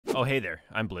Oh hey there,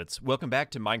 I'm Blitz. Welcome back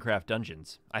to Minecraft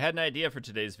Dungeons. I had an idea for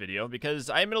today's video because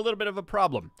I'm in a little bit of a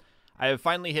problem. I have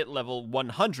finally hit level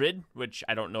 100, which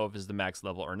I don't know if is the max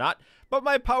level or not, but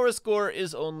my power score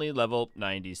is only level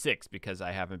 96 because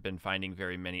I haven't been finding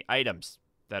very many items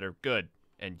that are good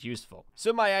and useful.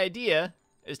 So my idea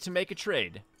is to make a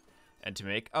trade and to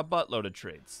make a buttload of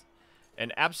trades.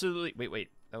 And absolutely, wait,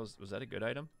 was that a good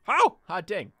item? How? Hot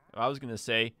dang. I was gonna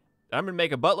say, I'm gonna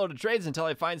make a buttload of trades until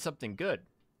I find something good.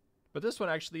 But this one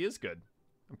actually is good.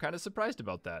 I'm kind of surprised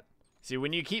about that. See,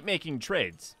 when you keep making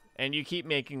trades, and you keep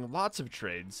making lots of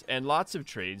trades, and lots of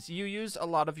trades, you use a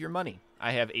lot of your money.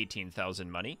 I have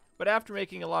 18,000 money, but after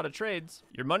making a lot of trades,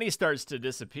 your money starts to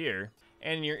disappear,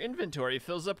 and your inventory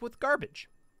fills up with garbage.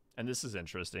 And this is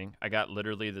interesting. I got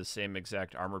literally the same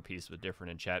exact armor piece with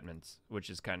different enchantments, which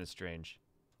is kind of strange.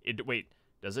 Wait,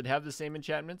 does it have the same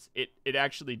enchantments? It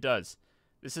actually does.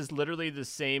 This is literally the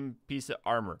same piece of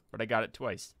armor, but I got it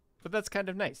twice. But that's kind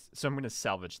of nice. So I'm going to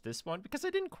salvage this one because I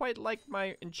didn't quite like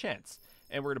my enchants.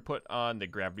 And we're going to put on the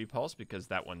gravity pulse because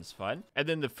that one's fun. And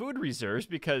then the food reserves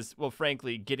because, well,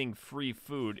 frankly, getting free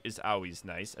food is always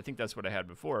nice. I think that's what I had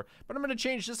before. But I'm going to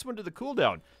change this one to the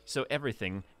cooldown so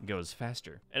everything goes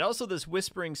faster. And also this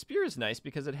whispering spear is nice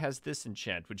because it has this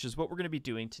enchant, which is what we're going to be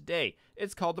doing today.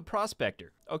 It's called the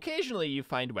Prospector. Occasionally you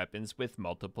find weapons with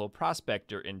multiple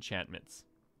Prospector enchantments.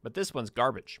 But this one's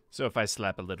garbage. So if I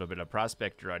slap a little bit of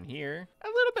Prospector on here, a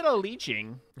little bit of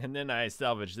leeching, and then I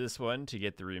salvage this one to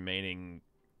get the remaining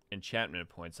enchantment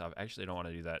points off. Actually, I don't want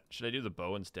to do that. Should I do the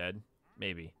bow instead?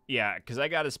 Maybe. Yeah, because I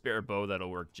got a spare bow that'll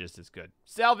work just as good.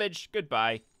 Salvage,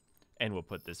 goodbye. And we'll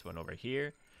put this one over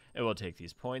here. And we'll take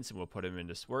these points and we'll put them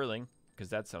into swirling,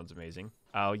 because that sounds amazing.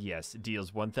 Oh yes, it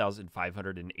deals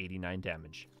 1,589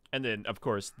 damage. And then, of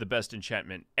course, the best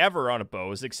enchantment ever on a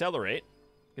bow is Accelerate,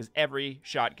 because every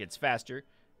shot gets faster.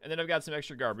 And then I've got some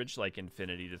extra garbage like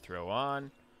Infinity to throw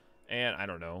on. And I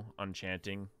don't know,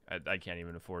 Enchanting. I can't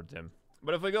even afford them.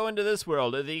 But if we go into this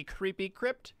world, the Creepy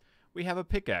Crypt, we have a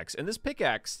pickaxe. And this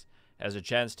pickaxe has a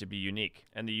chance to be unique.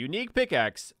 And the unique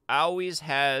pickaxe always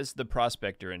has the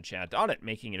Prospector enchant on it,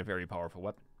 making it a very powerful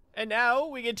weapon. And now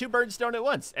we get 2 burnstone at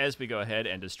once as we go ahead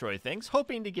and destroy things,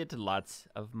 hoping to get lots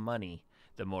of money.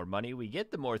 The more money we get,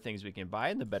 the more things we can buy,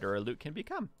 and the better our loot can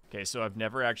become. Okay, so I've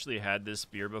never actually had this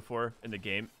spear before in the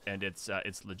game, and it's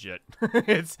legit.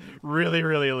 It's really,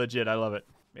 really legit. I love it.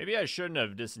 Maybe I shouldn't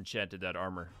have disenchanted that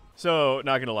armor. So,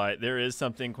 not gonna lie, there is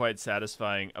something quite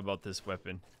satisfying about this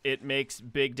weapon. It makes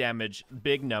big damage,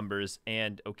 big numbers,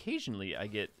 and occasionally I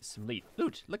get some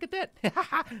loot. Look at that.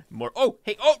 More. Oh,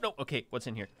 hey, oh, no. Okay, what's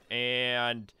in here?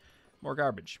 And more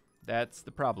garbage. That's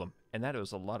the problem. And that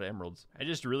was a lot of emeralds. I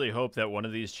just really hope that one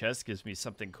of these chests gives me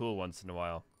something cool once in a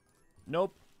while.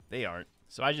 Nope, they aren't.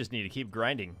 So I just need to keep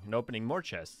grinding and opening more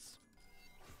chests.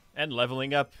 And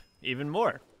leveling up even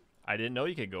more. I didn't know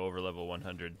you could go over level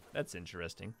 100. That's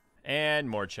interesting. And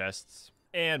more chests.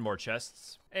 And more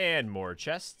chests. And more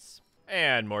chests.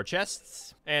 And more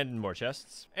chests. And more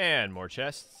chests. And more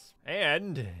chests.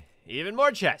 And even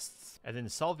more chests. And then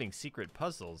solving secret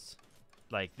puzzles.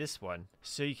 Like this one,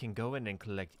 so you can go in and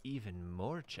collect even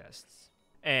more chests.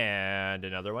 And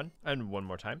another one, and one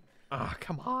more time. Ah,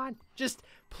 come on, just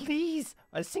please,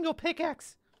 a single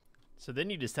pickaxe. So then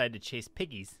you decide to chase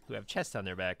piggies who have chests on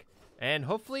their back, and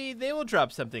hopefully they will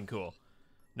drop something cool.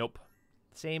 Nope,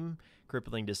 same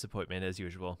crippling disappointment as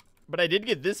usual. But I did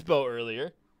get this bow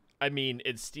earlier. I mean,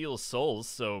 it steals souls,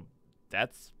 so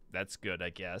that's good, I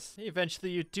guess.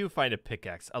 Eventually you do find a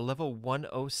pickaxe, a level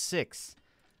 106.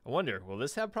 I wonder, will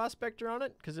this have Prospector on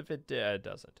it? Because if it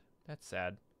doesn't, that's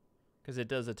sad. Because it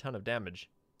does a ton of damage.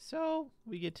 So,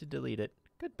 we get to delete it.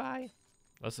 Goodbye.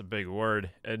 That's a big word.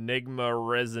 Enigma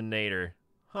Resonator.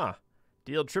 Huh.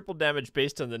 Deal triple damage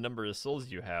based on the number of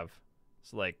souls you have.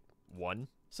 It's like 1.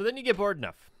 So then you get bored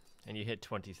enough. And you hit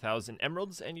 20,000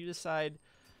 emeralds and you decide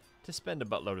to spend a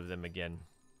buttload of them again.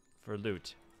 For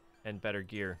loot. And better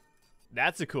gear.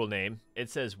 That's a cool name.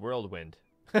 It says Whirlwind.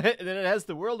 And then it has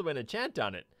the Whirlwind enchant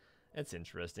on it. That's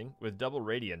interesting. With double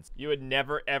radiance. You would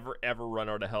never, ever, ever run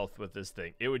out of health with this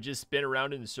thing. It would just spin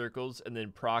around in circles and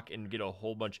then proc and get a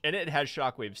whole bunch. And it has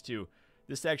shockwaves too.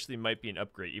 This actually might be an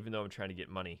upgrade, even though I'm trying to get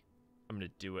money. I'm going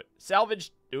to do it.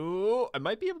 Salvage. Ooh, I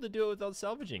might be able to do it without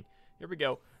salvaging. Here we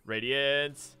go.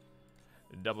 Radiance.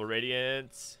 Double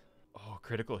radiance. Oh,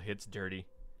 critical hits dirty.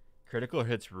 Critical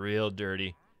hits real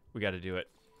dirty. We got to do it.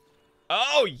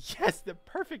 Oh, yes, the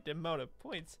perfect amount of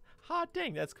points. Hot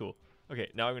dang, that's cool. Okay,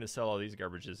 now I'm going to sell all these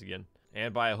garbages again.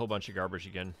 And buy a whole bunch of garbage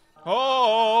again.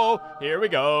 Oh, here we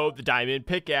go. The diamond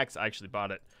pickaxe. I actually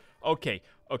bought it. Okay,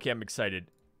 I'm excited.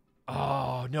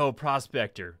 Oh, no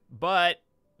Prospector. But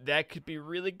that could be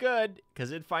really good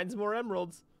because it finds more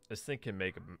emeralds. This thing can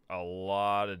make a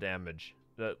lot of damage.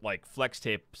 Like flex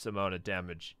tape's amount of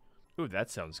damage. Ooh, that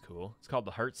sounds cool. It's called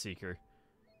the Heart Seeker.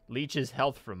 Leeches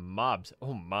health from mobs.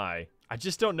 Oh my. I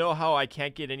just don't know how I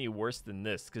can't get any worse than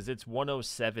this because it's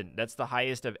 107. That's the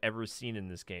highest I've ever seen in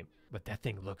this game. But that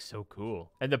thing looks so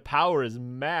cool. And the power is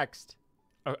maxed.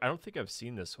 Oh, I don't think I've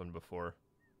seen this one before.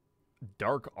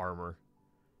 Dark armor.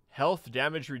 Health,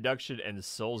 damage reduction, and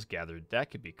souls gathered. That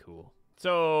could be cool.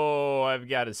 So I've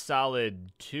got a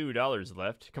solid $2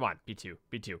 left. Come on, B2,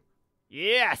 B2.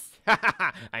 Yes!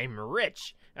 I'm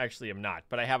rich. Actually, I'm not,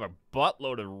 but I have a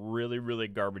buttload of really, really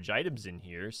garbage items in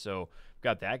here, so I've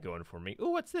got that going for me.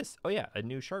 Ooh, what's this? Oh, yeah, a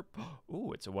new sharp.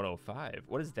 Ooh, it's a 105.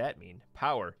 What does that mean?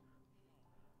 Power.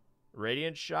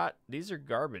 Radiant shot. These are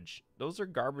garbage. Those are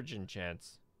garbage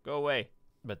enchants. Go away.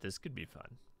 But this could be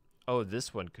fun. Oh,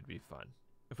 this one could be fun.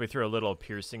 If we throw a little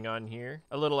piercing on here,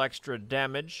 a little extra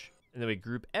damage, and then we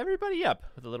group everybody up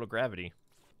with a little gravity.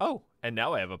 Oh, and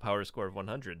now I have a power score of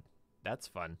 100. That's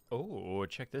fun. Oh,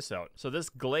 check this out. So this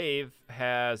glaive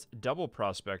has double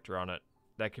prospector on it.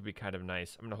 That could be kind of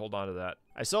nice. I'm going to hold on to that.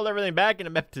 I sold everything back and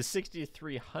I'm up to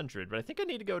 6,300, but I think I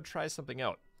need to go try something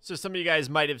out. So some of you guys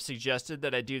might have suggested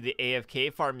that I do the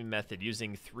AFK farming method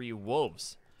using 3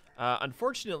 wolves.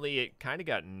 Unfortunately, it kind of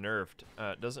got nerfed.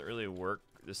 It doesn't really work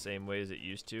the same way as it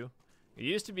used to.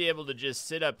 You used to be able to just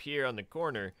sit up here on the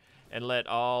corner and let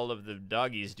all of the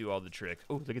doggies do all the tricks.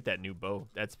 Oh, look at that new bow.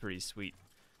 That's pretty sweet.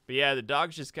 But yeah, the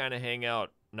dogs just kind of hang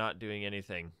out, not doing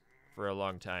anything for a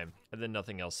long time. And then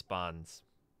nothing else spawns.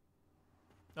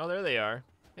 Oh, there they are.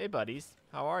 Hey, buddies.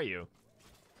 How are you?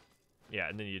 Yeah,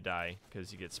 and then you die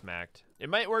because you get smacked. It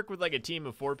might work with like a team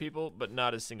of 4 people, but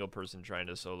not a single person trying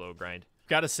to solo grind.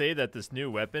 Gotta say that this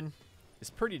new weapon is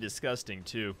pretty disgusting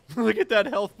too. Look at that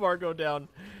health bar go down.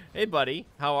 Hey, buddy.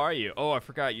 How are you? Oh, I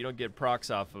forgot you don't get procs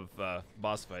off of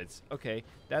boss fights. Okay,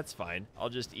 that's fine. I'll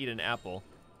just eat an apple.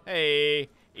 Hey,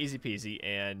 easy peasy.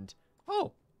 And,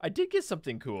 oh, I did get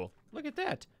something cool. Look at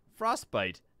that.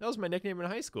 Frostbite. That was my nickname in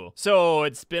high school. So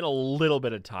it's been a little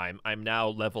bit of time. I'm now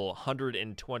level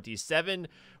 127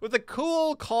 with a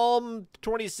cool, calm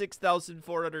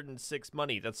 26,406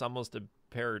 money. That's almost a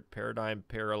paradigm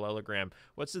parallelogram.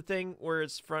 What's the thing where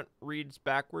its front reads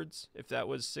backwards? If that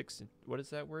was 6, what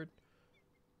is that word?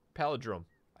 Palindrome.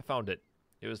 I found it.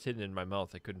 It was hidden in my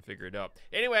mouth. I couldn't figure it out.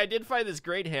 Anyway, I did find this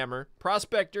great hammer.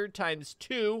 Prospector times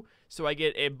 2, so I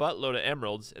get a buttload of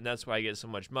emeralds, and that's why I get so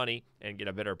much money and get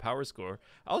a better power score.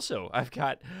 Also, I've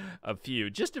got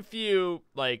just a few,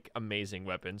 like, amazing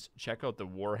weapons. Check out the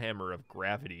Warhammer of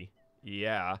Gravity.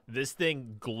 Yeah, this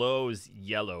thing glows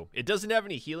yellow. It doesn't have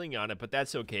any healing on it, but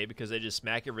that's okay because I just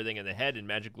smack everything in the head and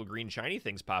magical green shiny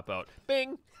things pop out.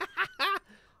 Bing!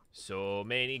 So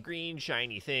many green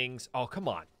shiny things. Oh, come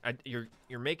on. You're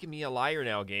making me a liar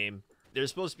now, game. There's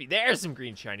supposed to be, there's some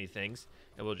green shiny things.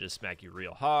 And we'll just smack you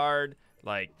real hard.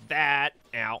 Like that.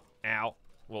 Ow, ow.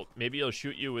 Well, maybe he'll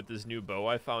shoot you with this new bow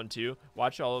I found too.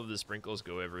 Watch all of the sprinkles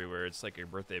go everywhere. It's like a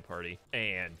birthday party.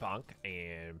 And bonk.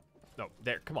 And, no,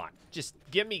 there, come on. Just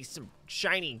give me some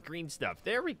shiny green stuff.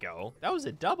 There we go. That was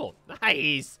a double.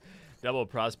 Nice. Double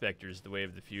prospectors, the way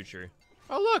of the future.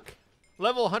 Oh, look.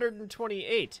 Level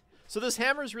 128. So this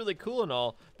hammer is really cool and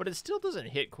all, but it still doesn't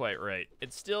hit quite right.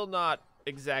 It's still not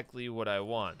exactly what I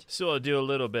want. So I'll do a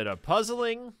little bit of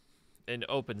puzzling and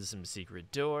open some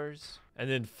secret doors and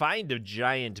then find a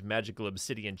giant magical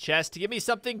obsidian chest to give me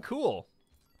something cool.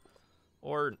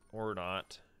 Or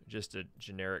not. Just a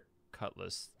generic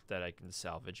cutlass that I can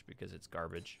salvage because it's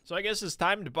garbage. So I guess it's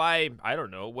time to buy, I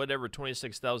don't know, whatever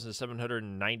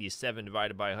 26,797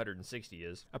 divided by 160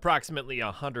 is. Approximately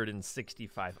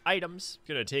 165 items. It's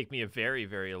gonna take me a very,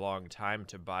 very long time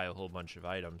to buy a whole bunch of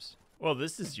items. Well,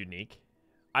 this is unique.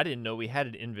 I didn't know we had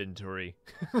an inventory.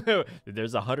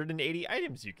 There's 180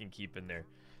 items you can keep in there.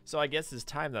 So I guess it's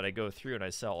time that I go through and I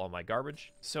sell all my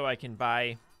garbage so I can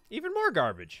buy even more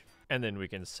garbage. And then we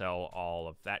can sell all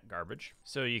of that garbage.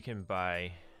 So you can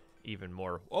buy even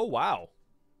more. Oh, wow.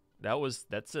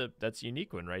 That's a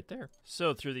unique one right there.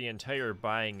 So through the entire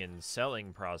buying and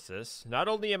selling process, not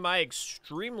only am I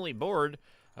extremely bored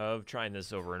of trying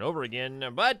this over and over again,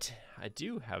 but I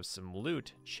do have some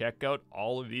loot. Check out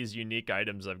all of these unique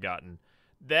items I've gotten.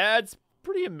 That's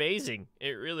pretty amazing.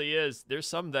 It really is. There's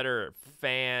some that are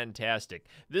fantastic.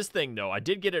 This thing, though, I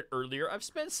did get it earlier. I've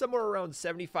spent somewhere around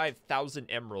 75,000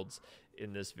 emeralds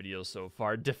in this video so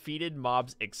far. Defeated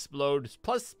mobs explode,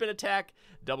 plus spin attack,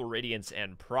 double radiance,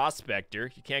 and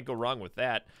prospector. You can't go wrong with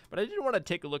that. But I did want to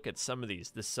take a look at some of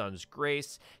these. The sun's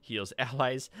grace heals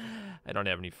allies. I don't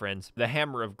have any friends. The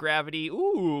hammer of gravity.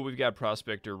 Ooh, we've got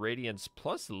prospector radiance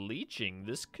plus leeching.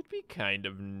 This could be kind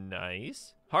of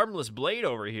nice. Harmless blade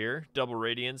over here, double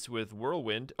radiance with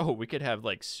whirlwind. Oh, we could have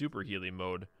like super healing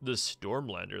mode. The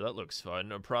Stormlander, that looks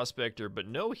fun. A prospector, but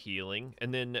no healing.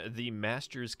 And then the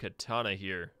master's katana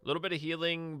here. A little bit of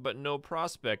healing, but no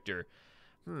prospector.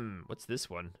 What's this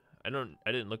one? I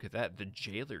didn't look at that. The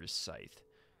jailer's scythe.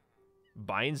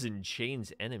 Binds and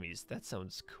chains enemies. That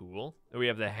sounds cool. We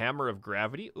have the hammer of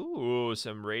gravity. Ooh,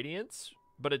 some radiance,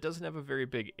 but it doesn't have a very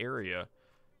big area.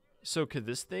 So could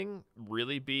this thing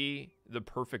really be the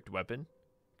perfect weapon?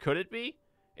 Could it be?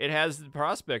 It has the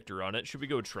prospector on it. Should we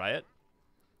go try it?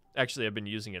 Actually, I've been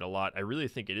using it a lot. I really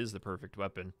think it is the perfect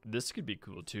weapon. This could be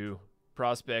cool too.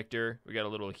 Prospector. We got a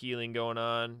little healing going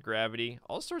on. Gravity.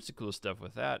 All sorts of cool stuff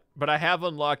with that. But I have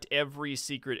unlocked every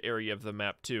secret area of the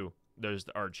map too. There's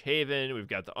the Arch-Haven, we've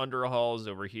got the Underhalls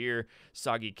over here,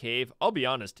 Soggy Cave. I'll be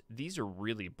honest, these are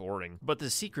really boring. But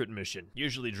the secret mission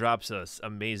usually drops us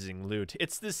amazing loot.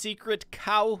 It's the secret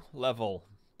cow level.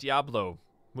 Diablo.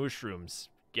 Mushrooms.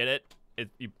 Get it?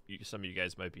 Some of you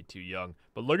guys might be too young.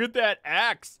 But look at that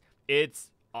axe!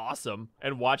 It's awesome.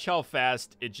 And watch how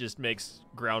fast it just makes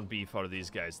ground beef out of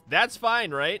these guys. That's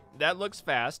fine, right? That looks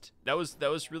fast. That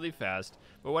was really fast.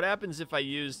 But what happens if I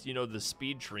use, you know, the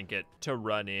speed trinket to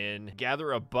run in,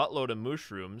 gather a buttload of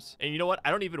mushrooms? And you know what?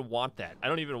 I don't even want that. I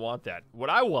don't even want that.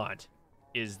 What I want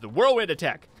is the whirlwind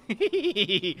attack.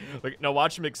 Look, now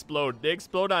watch them explode. They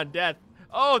explode on death.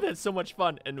 Oh, that's so much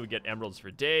fun. And we get emeralds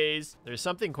for days. There's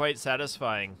something quite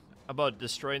satisfying about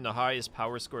destroying the highest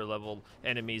power score level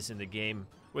enemies in the game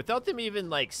without them even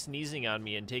like sneezing on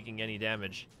me and taking any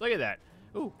damage. Look at that.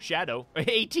 Ooh, shadow.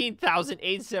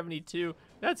 18,872.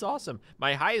 That's awesome.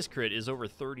 My highest crit is over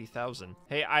 30,000.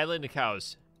 Hey, island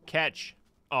cows. Catch.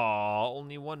 Aw,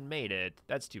 only one made it.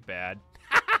 That's too bad.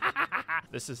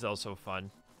 This is also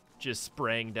fun. Just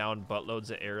spraying down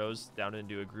buttloads of arrows down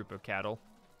into a group of cattle.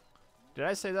 Did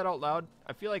I say that out loud?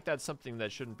 I feel like that's something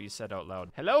that shouldn't be said out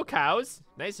loud. Hello, cows.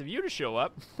 Nice of you to show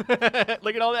up.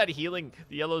 Look at all that healing.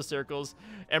 The yellow circles.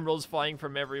 Emeralds flying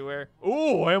from everywhere.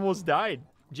 Ooh, I almost died.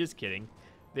 Just kidding.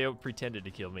 They pretended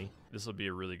to kill me. This will be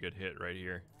a really good hit right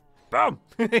here. Boom!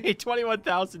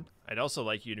 21,000. I'd also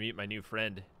like you to meet my new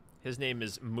friend. His name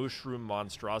is Mushroom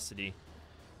Monstrosity.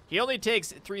 He only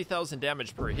takes 3,000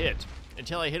 damage per hit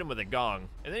until I hit him with a gong.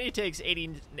 And then he takes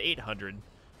 8,800,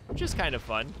 which is kind of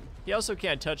fun. He also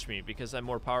can't touch me because I'm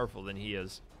more powerful than he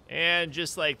is. And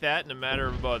just like that, in a matter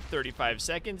of about 35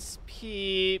 seconds,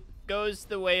 he goes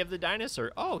the way of the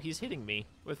dinosaur. Oh, he's hitting me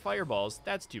with fireballs.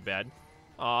 That's too bad.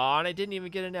 Aw, and I didn't even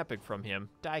get an epic from him.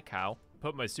 Die, cow.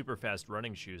 Put my super fast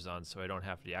running shoes on so I don't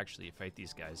have to actually fight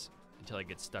these guys until I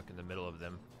get stuck in the middle of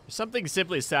them. There's something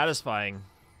simply satisfying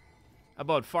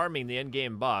about farming the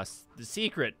endgame boss, the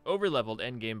secret overleveled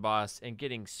endgame boss, and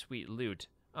getting sweet loot.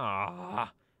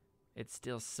 Ah, it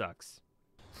still sucks.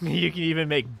 You can even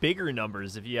make bigger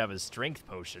numbers if you have a strength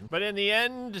potion. But in the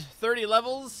end, 30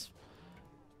 levels,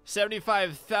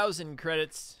 75,000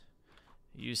 credits,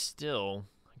 you still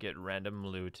get random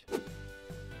loot.